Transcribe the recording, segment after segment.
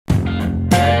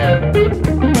Alright,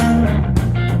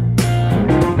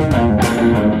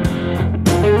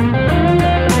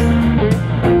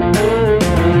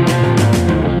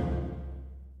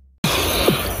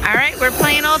 we're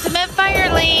playing Ultimate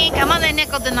Firelink. I'm on the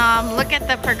nickel denom. Look at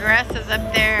the progressives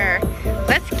up there.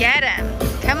 Let's get him.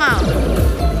 Come on.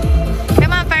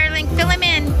 Come on, Firelink. Fill him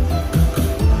in.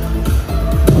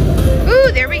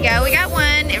 Ooh, there we go. We got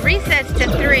one. It resets to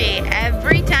 3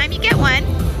 every time you get one.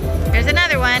 There's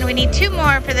another one. We need 2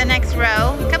 more for the next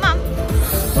row. Come on.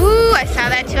 Ooh, I saw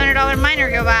that $200 miner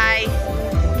go by.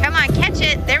 Come on, catch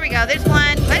it. There we go. There's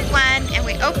one. Put one. And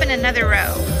we open another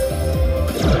row.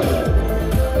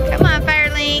 Come on,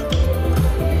 Firelink.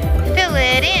 Fill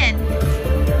it in.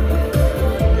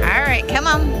 Alright, come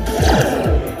on.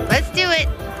 Let's do it.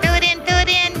 Fill it in, fill it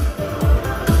in.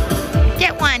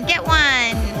 Get one, get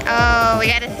one. Oh, we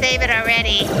gotta save it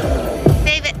already.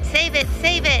 Save it, save it,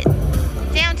 save it.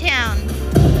 Downtown.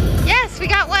 Yes, we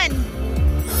got one.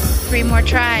 3 more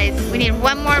tries. We need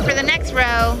 1 more for the next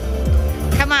row.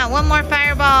 Come on, 1 more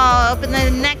fireball. Open the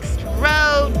next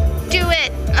row. Do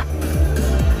it.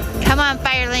 Come on,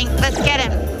 Firelink. Let's get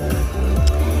him.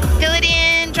 Fill it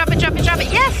in. Drop it, drop it, drop it.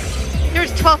 Yes!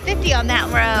 There's $12.50 on that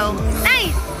row.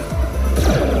 Nice!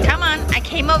 Come on. I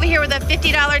came over here with a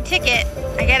 $50 ticket.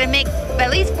 I gotta make at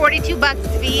least 42 bucks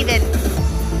to be even.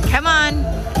 Come on.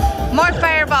 More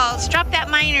fireballs. Drop that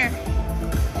miner.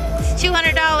 It's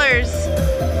 $200.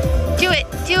 Do it,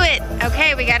 do it.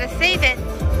 Okay, we gotta save it.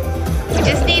 We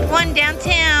just need 1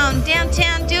 downtown.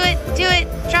 Downtown, do it, do it.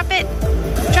 Drop it,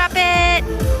 drop it.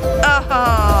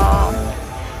 Oh,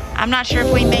 I'm not sure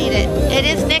if we made it. It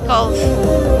is nickels.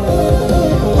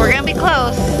 We're gonna be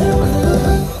close.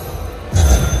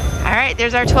 All right,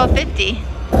 there's our $12.50.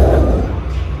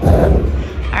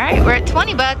 All right, we're at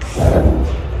 20 bucks.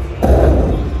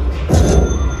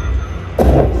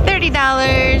 $30.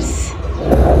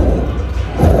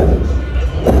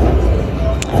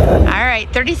 All right,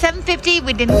 $37.50.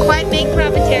 We didn't quite make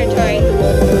profit territory.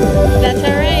 That's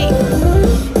all right.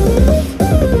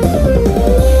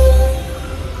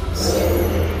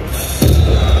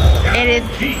 It is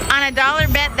on a dollar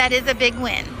bet. That is a big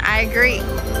win. I agree.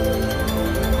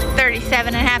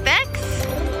 37.5x.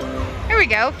 Here we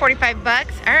go. 45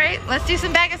 bucks. All right, let's do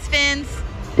some bag of spins.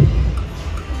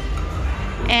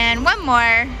 And 1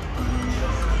 more.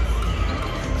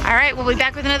 All right, we'll be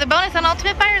back with another bonus on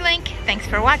Ultimate Firelink. Thanks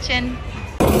for watching.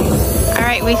 All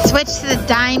right, we switched to the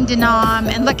dime denom,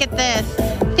 and look at this.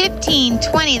 15,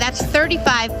 20, that's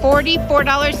 35, 40,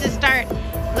 $4 to start.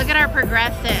 Look at our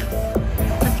progressives.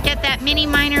 Let's get that mini,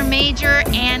 minor, major,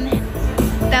 and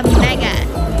the mega.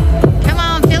 Come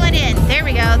on, fill it in. There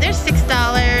we go. There's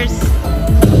 $6.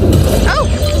 Oh,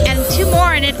 and 2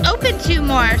 more, and it opened 2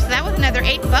 more, so that was another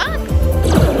 8 bucks.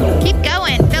 Keep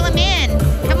going. Fill them in.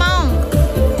 Come on.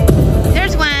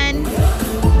 There's 1.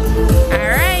 All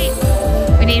right.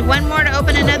 We need 1 more to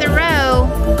open another row.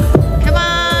 Come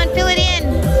on, fill it in.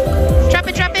 Drop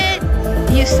it, drop it.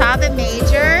 You saw the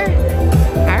major.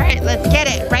 All right, let's get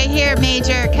it. Right here,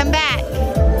 major. Come back.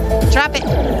 Drop it.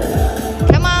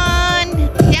 Come on.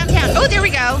 Downtown. Oh, there we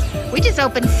go. We just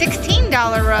opened $16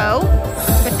 row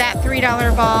with that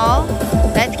 $3 ball.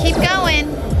 Let's keep going.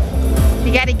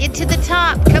 We got to get to the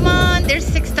top. Come on. There's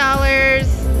 $6.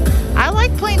 I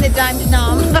like playing the dime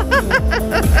denom.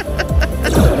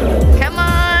 Come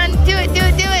on. Do it, do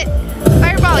it, do it.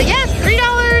 Fireball. Yes,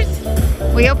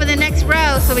 $3. We open the next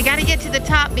row, so we got to get to the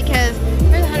top because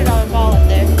there's a $100 ball up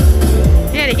there.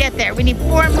 We got to get there. We need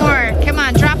 4 more. Come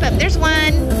on, drop them. There's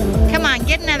 1. Come on,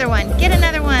 get another one. Get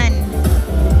another one.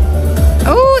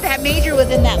 Oh, that major was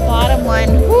in that bottom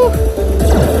one. Woo.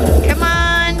 Come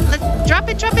on. Let's drop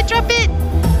it, drop it, drop it.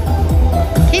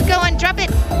 Keep going. Drop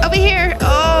it. Over here.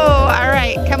 Oh, all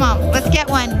right. Come on. Let's get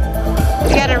one.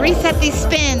 We got to reset these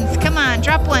spins. Come on.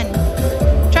 Drop one.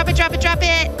 Drop it, drop it, drop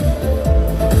it.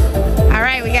 All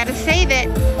right. We got to save it.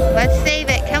 Let's save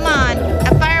it. Come on.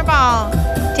 A fireball.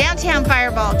 Downtown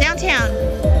fireball. Downtown.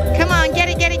 Come on. Get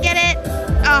it, get it, get it.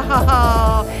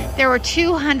 Oh, there were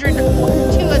 2 of the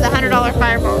 $100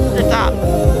 fireballs at the top.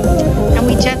 And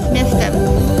we just missed them.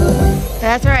 But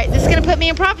that's all right. This is going to put me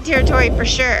in profit territory for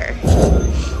sure.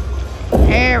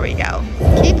 There we go.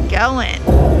 Keep going.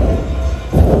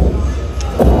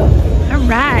 All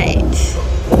right.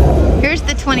 Here's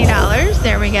the $20.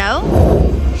 There we go.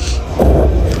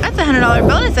 That's a $100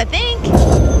 bonus, I think.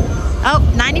 Oh,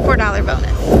 $94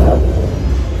 bonus.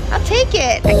 I'll take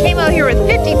it. I came out here with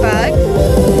 50 bucks.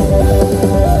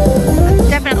 That's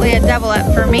definitely a double up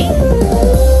for me.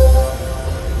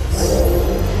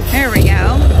 There we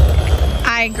go.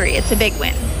 I agree. It's a big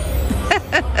win.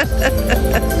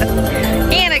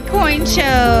 And a coin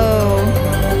show.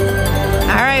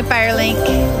 All right, Firelink.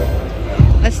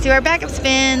 Let's do our backup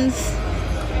spins.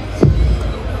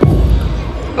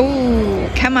 Ooh,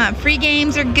 come on. Free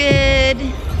games are good.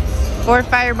 4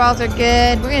 fireballs are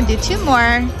good. We're going to do 2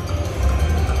 more.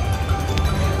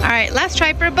 All right, last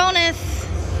try for a bonus.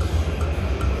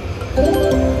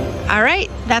 All right,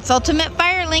 that's Ultimate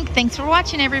Firelink. Thanks for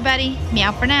watching, everybody.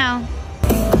 Meow for now.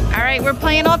 All right, we're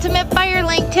playing Ultimate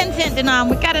Firelink 10-cent denom.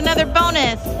 We got another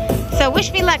bonus. So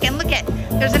wish me luck, and look at,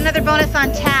 there's another bonus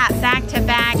on tap, back to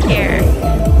back here.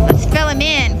 Let's fill them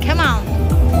in. Come on.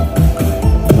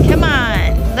 Come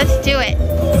on. Let's do it.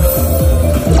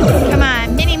 Come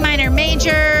on. Mini, minor,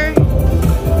 major.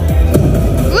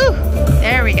 Woo!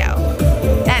 There we go.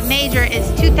 That major is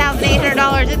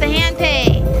 $2,800 at the hand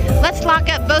pay. Let's lock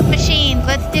up both machines.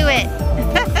 Let's do it.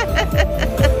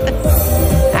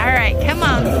 All right, come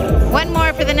on. One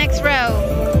more for the next row.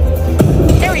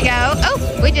 There we go.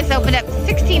 Oh, we just opened up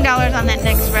 $16 on that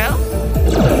next row.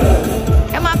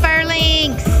 Come on,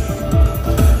 Firelinks.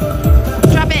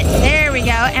 Drop it. There we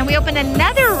go. And we opened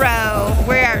another row.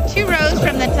 We're 2 rows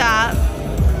from the top.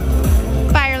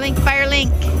 Firelink,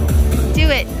 Firelink. Do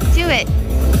it. Do it.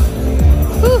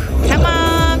 Whew. Come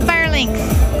on, Firelinks.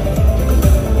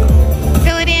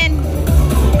 Fill it in.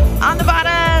 On the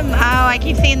bottom. Oh, I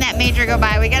keep seeing that major go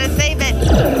by. We got to save it.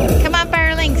 Come on,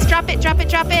 Firelinks. Drop it, drop it,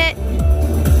 drop it.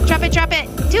 Drop it, drop it.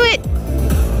 Do it.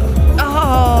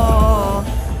 Oh.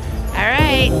 All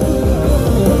right.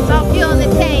 It's all fuel in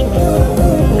the tank.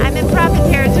 I'm in profit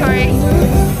territory.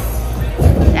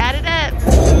 Add it up.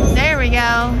 There we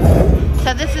go.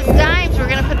 So this is dimes. We're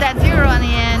going to put that 0 on the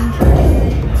end.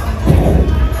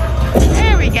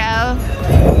 There we go.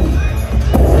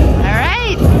 All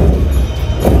right.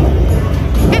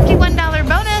 $51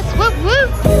 bonus. Whoop,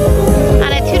 whoop.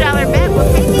 On a $2 bet.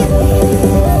 We'll take it.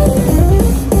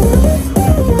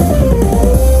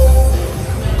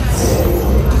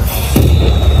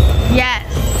 Yes.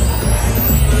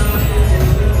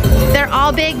 They're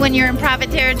all big when you're in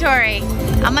profit territory.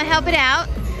 I'm going to help it out.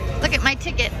 Look at my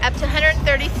ticket, up to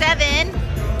 137.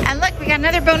 And look, we got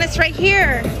another bonus right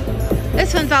here.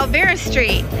 This one's all Vera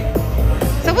Street.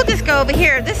 So we'll just go over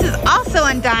here. This is also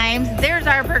on dimes. There's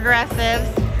our progressives.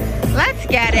 Let's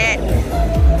get it.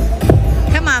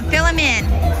 Come on, fill them in.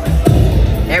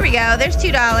 There we go. There's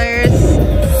 $2.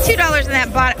 $2 in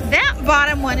that bottom. That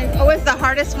bottom one is always the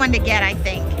hardest one to get, I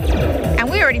think. And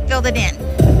we already filled it in.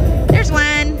 There's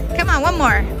one. Come on, one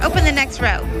more. Open the next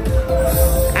row.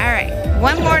 All right.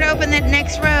 One more to open the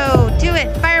next row. Do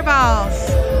it. Fireballs.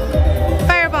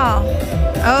 Fireball.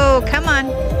 Oh, come on.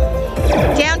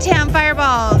 Downtown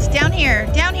fireballs. Down here.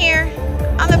 Down here.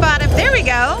 On the bottom. There we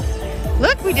go.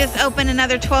 Look, we just opened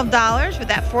another $12 with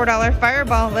that $4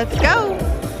 fireball. Let's go.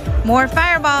 More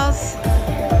fireballs.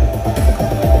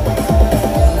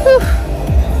 Whew.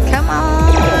 Come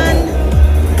on.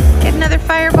 Get another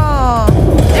fireball.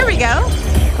 There we go.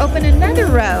 Open another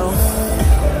row.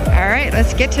 All right,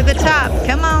 let's get to the top.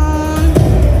 Come on.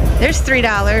 There's $3.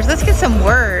 Let's get some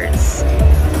words.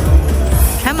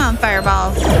 Come on,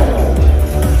 fireballs.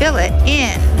 Fill it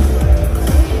in.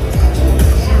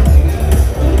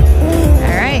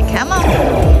 All right, come on.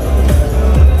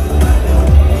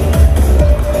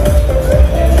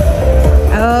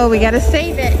 Oh, we got to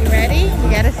save it. You ready? We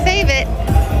got to save it.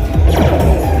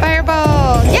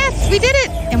 Fireball. Yes, we did it.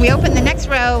 And we open the next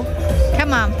row.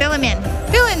 Come on, fill them in.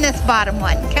 Fill in this bottom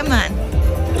one. Come on.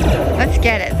 Let's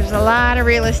get it. There's a lot of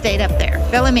real estate up there.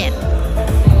 Fill them in.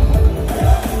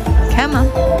 Come on.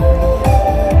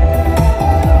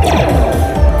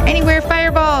 Anywhere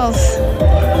fireballs.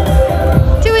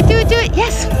 Do it, do it, do it.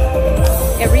 Yes.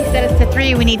 It reset us to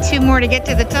 3. We need 2 more to get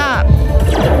to the top.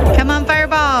 Come on,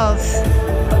 fireballs.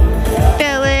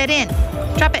 Fill it in.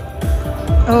 Drop it.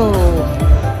 Oh.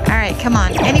 All right, come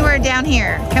on. Anywhere down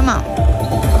here. Come on.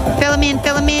 Fill them in,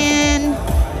 fill them in.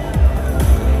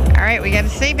 All right, we got to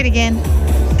save it again.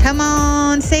 Come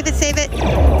on, save it, save it.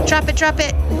 Drop it, drop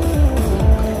it.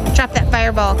 Drop that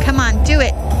fireball. Come on, do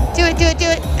it. Do it, do it, do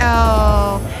it.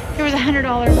 Oh, there was a $100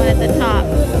 one at the top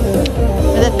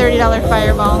with a $30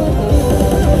 fireball.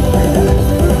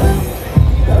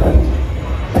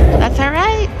 That's all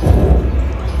right.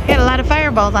 We got a lot of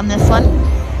fireballs on this one.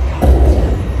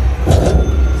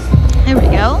 There we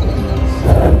go.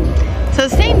 So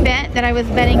same bet that I was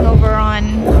betting over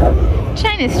on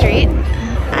China Street,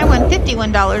 I won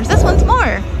 $51. This one's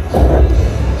more.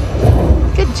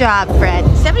 Good job, Fred.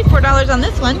 $74 on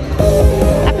this one.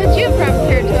 That puts you in profit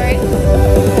territory.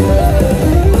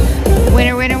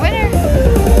 Winner, winner, winner.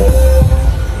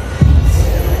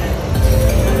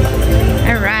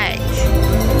 All right.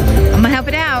 I'm gonna help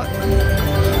it out.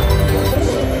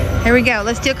 Here we we go.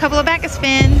 Let's do a couple of back of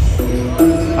spins.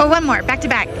 Oh, one more. Back to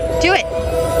back. Do it.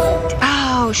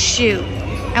 Oh, shoot.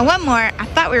 And one more. I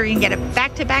thought we were going to get a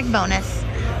back-to-back bonus.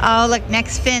 Oh, look.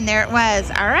 Next spin. There it was.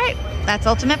 All right. That's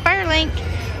Ultimate Firelink.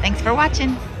 Thanks for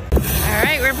watching. All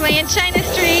right. We're playing China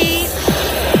Street.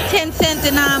 10-cent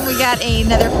denom. We got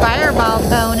another Fireball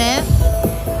bonus.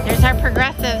 There's our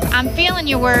progressive. I'm feeling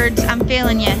you, words. I'm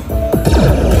feeling you.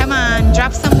 Come on.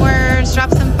 Drop some words. Drop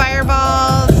some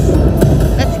fireballs.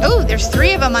 Oh, there's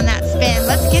 3 of them on that spin.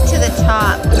 Let's get to the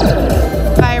top.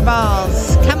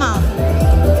 Fireballs. Come on.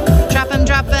 Drop them,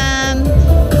 drop them.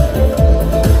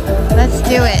 Let's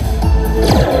do it.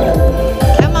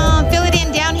 Come on, fill it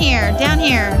in down here, down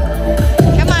here.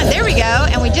 Come on, there we go.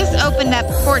 And we just opened up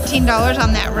 $14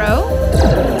 on that row.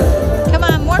 Come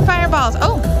on, more fireballs.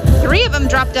 Oh, 3 of them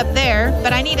dropped up there,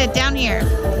 but I need it down here.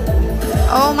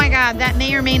 Oh my God, that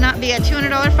may or may not be a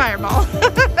 $200 fireball.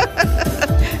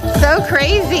 So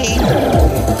crazy.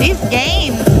 These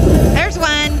games. There's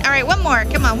one. All right, one more.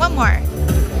 Come on, one more.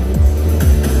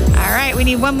 All right, we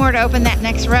need one more to open that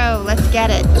next row. Let's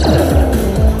get it.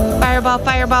 Fireball,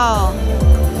 fireball.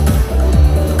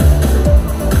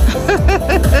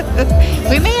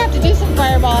 We may have to do some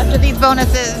fireball after these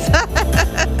bonuses.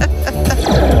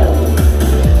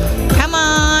 Come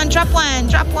on, drop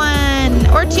one,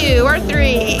 or 2, or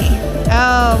 3.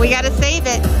 Oh, we gotta save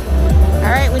it. All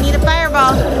right, we need a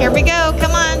fireball. Here we go,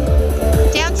 come on.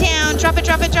 Downtown, drop it,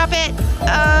 drop it, drop it.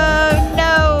 Oh, no.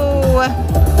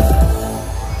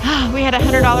 We had a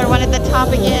 $100 one at the top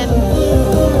again.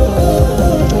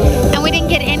 And we didn't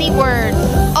get any words.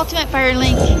 Ultimate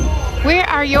Firelink, where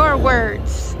are your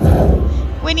words?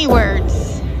 Winnie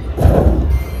words.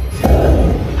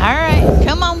 All right,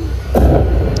 come on.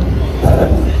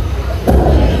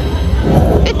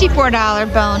 $54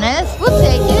 bonus, we'll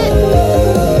take it.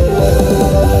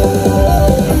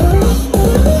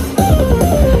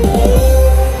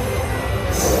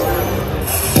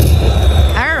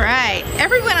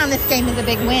 This game is a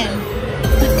big win.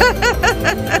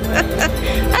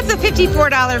 That's a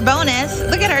 $54 bonus.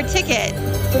 Look at our ticket.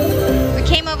 We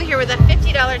came over here with a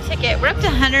 $50 ticket. We're up to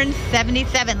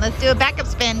 177. Let's do a backup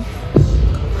spin.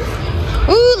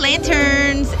 Ooh,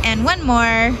 lanterns. And one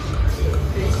more.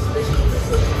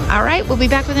 All right, we'll be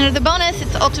back with another bonus.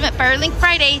 It's Ultimate Firelink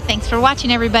Friday. Thanks for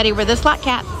watching, everybody. We're the Slot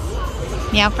Cats.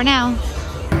 Meow for now.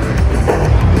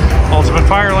 Ultimate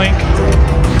Firelink.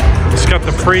 Just got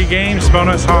the free games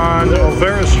bonus on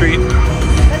Olvera Street.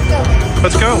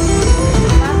 Let's go.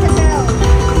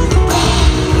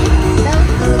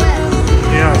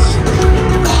 Yes.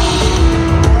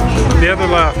 The other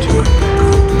left.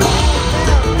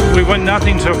 We won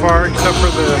nothing so far except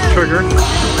for the trigger.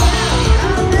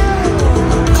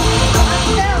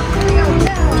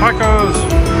 Tacos.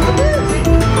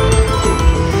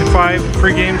 And 5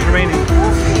 free games remaining.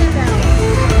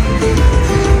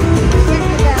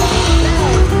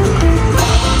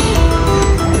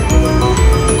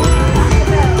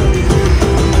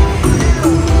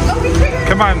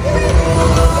 Come on.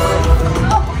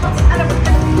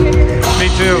 Me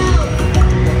too.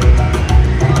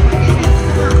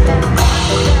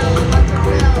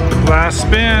 Last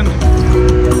spin.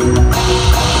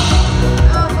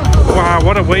 Wow,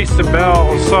 what a waste of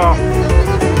bells. So,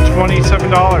 $27.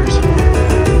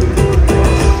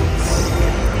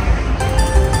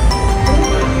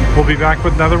 We'll be back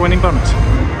with another winning bonus.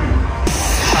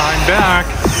 I'm back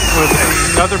with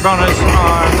another bonus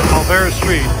on Olvera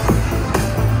Street.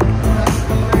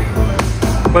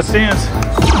 Let's dance.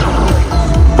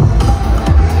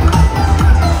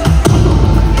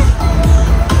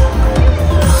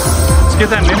 Let's get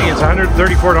that mini. It's $134.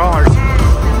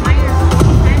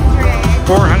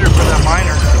 400 for that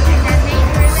minor.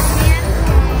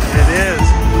 It is.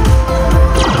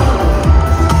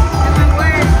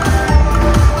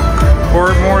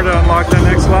 4 more to unlock that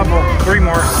next level. 3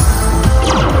 more.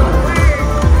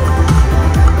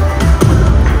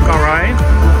 All right.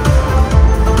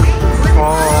 Oh.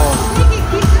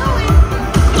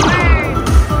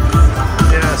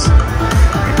 Yes.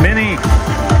 Mini.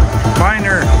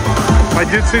 Minor. I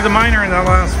did see the minor in that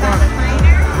last one.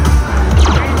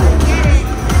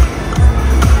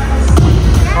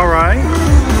 All right.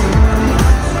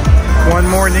 One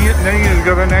more needed to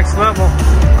go to the next level.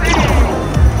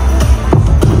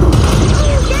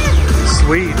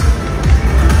 Sweet.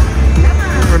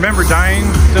 Remember,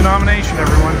 dying denomination,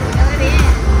 everyone.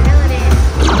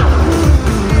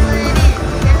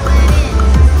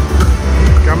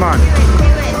 Come on.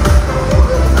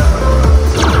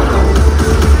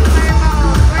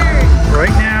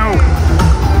 Right now.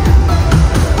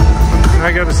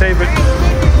 I gotta save it.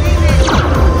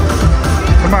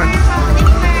 Come on.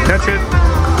 Catch it.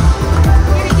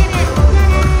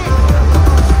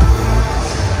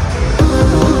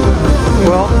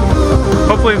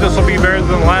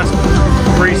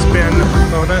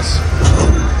 bonus.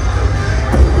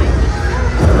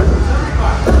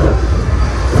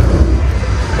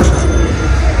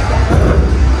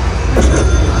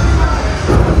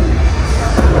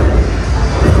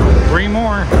 Three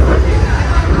more.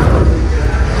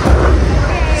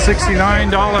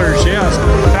 $69, yes,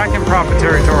 back in profit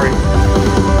territory.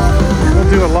 We'll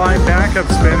do a live backup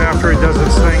spin after it does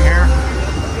its thing here.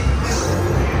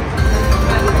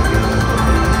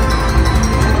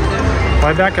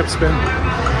 Live backup spin.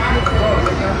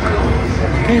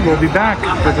 Okay, we'll be back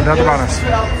with another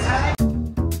bonus.